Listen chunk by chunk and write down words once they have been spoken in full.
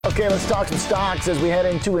Okay, let's talk some stocks as we head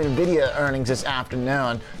into NVIDIA earnings this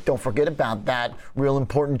afternoon. Don't forget about that. Real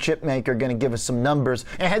important chip maker going to give us some numbers.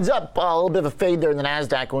 And heads up, a little bit of a fade there in the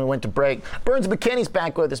NASDAQ when we went to break. Burns McKinney's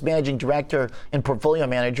back with us, Managing Director and Portfolio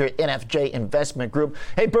Manager at NFJ Investment Group.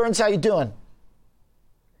 Hey, Burns, how you doing?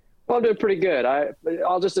 Well, I'm doing pretty good.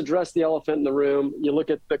 I'll just address the elephant in the room. You look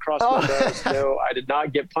at the cross my nose. No, I did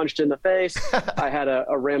not get punched in the face. I had a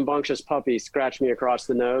rambunctious puppy scratch me across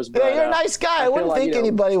the nose. But, yeah, you're a nice guy. I wouldn't think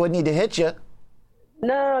anybody would need to hit you.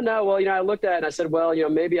 No. Well, I looked at it and I said, well,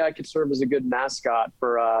 maybe I could serve as a good mascot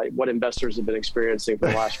for what investors have been experiencing for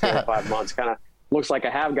the last 4 or 5 months. Kind of looks like I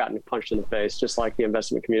have gotten punched in the face, just like the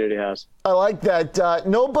investment community has. I like that.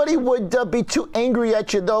 Nobody would be too angry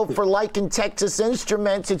at you, though, for liking Texas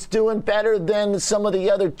Instruments. It's doing better than some of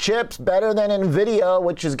the other chips, better than NVIDIA,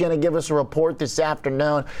 which is going to give us a report this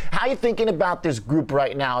afternoon. How are you thinking about this group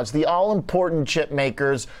right now? It's the all-important chip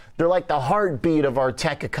makers. They're like the heartbeat of our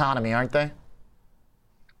tech economy, aren't they?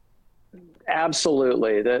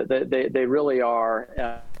 Absolutely. They really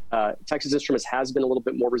are. Texas Instruments has been a little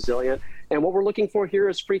bit more resilient. And what we're looking for here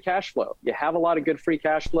is free cash flow. You have a lot of good free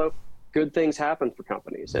cash flow, good things happen for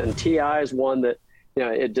companies. And TI is one that,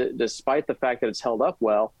 despite the fact that it's held up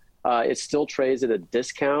well, it still trades at a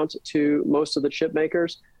discount to most of the chip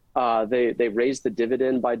makers. They raised the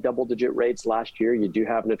dividend by double-digit rates last year. You do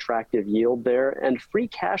have an attractive yield there. And free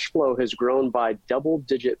cash flow has grown by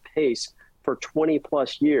double-digit pace for 20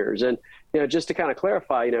 plus years. And, just to kind of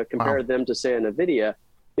clarify, compare them to, say, NVIDIA,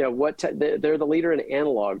 they're the leader in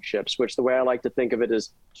analog chips, which the way I like to think of it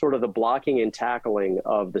is sort of the blocking and tackling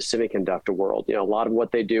of the semiconductor world. A lot of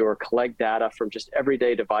what they do are collect data from just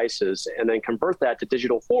everyday devices and then convert that to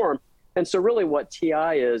digital form. And so really what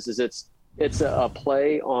TI is it's a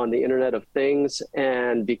play on the Internet of Things.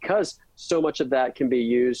 And because so much of that can be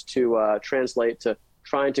used to translate to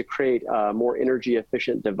trying to create more energy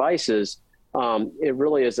efficient devices, it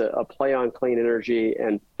really is a play on clean energy,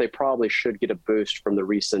 and they probably should get a boost from the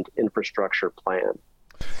recent infrastructure plan.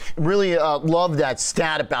 Really love that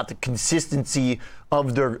stat about the consistency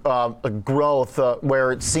of their growth,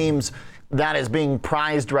 where it seems that is being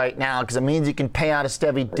prized right now, because it means you can pay out a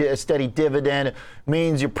steady dividend. It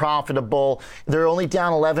means you're profitable. They're only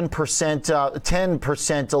down 11%,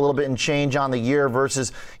 10%, a little bit in change on the year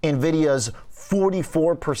versus NVIDIA's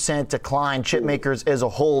 44% decline. Chip makers as a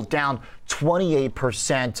whole down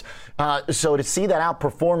 28%. So to see that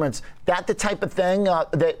outperformance, that the type of thing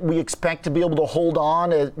that we expect to be able to hold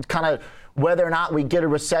on, kind of whether or not we get a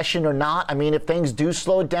recession or not. I mean, if things do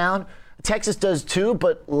slow down, Texas does too,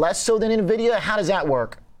 but less so than NVIDIA. How does that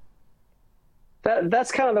work?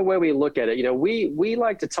 That's kind of the way we look at it. We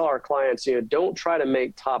like to tell our clients, don't try to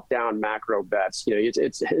make top-down macro bets.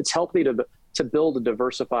 It's healthy to build a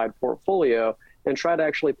diversified portfolio and try to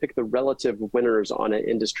actually pick the relative winners on an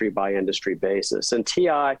industry by industry basis. And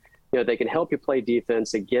TI, they can help you play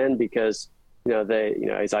defense again because, they,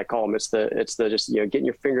 as I call them, it's the just, getting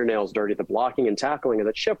your fingernails dirty, the blocking and tackling of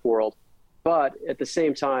the chip world. But at the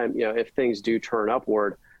same time, if things do turn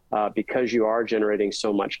upward, because you are generating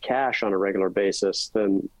so much cash on a regular basis,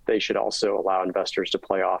 then they should also allow investors to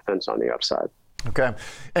play offense on the upside. Okay.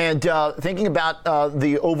 And thinking about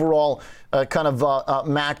the overall kind of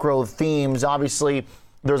macro themes, obviously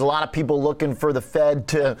there's a lot of people looking for the Fed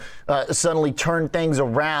to suddenly turn things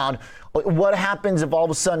around. What happens if all of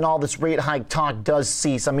a sudden all this rate hike talk does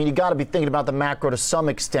cease? I mean, you got to be thinking about the macro to some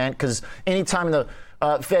extent, because anytime the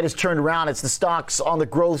Fed is turned around, it's the stocks on the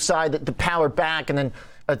growth side that power back, and then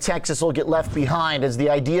Texas will get left behind. Is the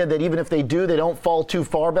idea that even if they do, they don't fall too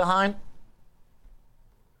far behind?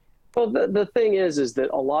 Well, the thing is that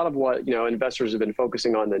a lot of what investors have been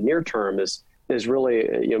focusing on the near term is really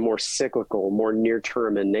more cyclical, more near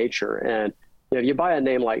term in nature. And if you buy a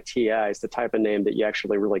name like TI, it's the type of name that you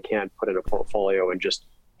actually really can't put in a portfolio and just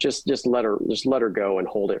let her go and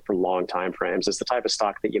hold it for long time frames. It's the type of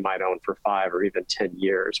stock that you might own for 5 or even 10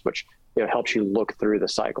 years, which helps you look through the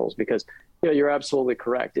cycles. Because you're absolutely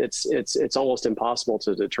correct. It's almost impossible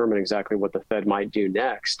to determine exactly what the Fed might do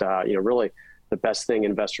next. Really, the best thing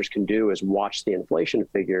investors can do is watch the inflation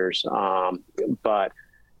figures. But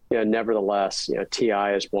nevertheless,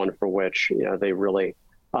 TI is one for which they really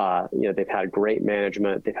they've had great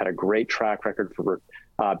management. They've had a great track record for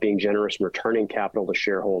being generous and returning capital to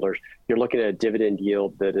shareholders. You're looking at a dividend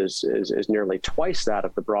yield that is nearly twice that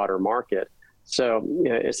of the broader market. So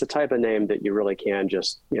it's the type of name that you really can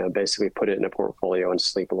just basically put it in a portfolio and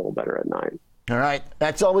sleep a little better at night. All right.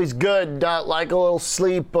 That's always good, like a little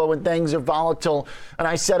sleep when things are volatile. And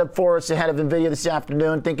I set up for us ahead of NVIDIA this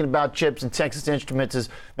afternoon, thinking about chips and Texas Instruments is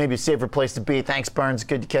maybe a safer place to be. Thanks, Burns.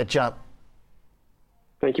 Good to catch up.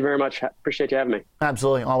 Thank you very much. Appreciate you having me.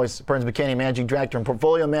 Absolutely. Always. Burns McCanney, Managing Director and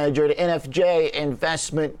Portfolio Manager at NFJ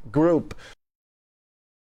Investment Group.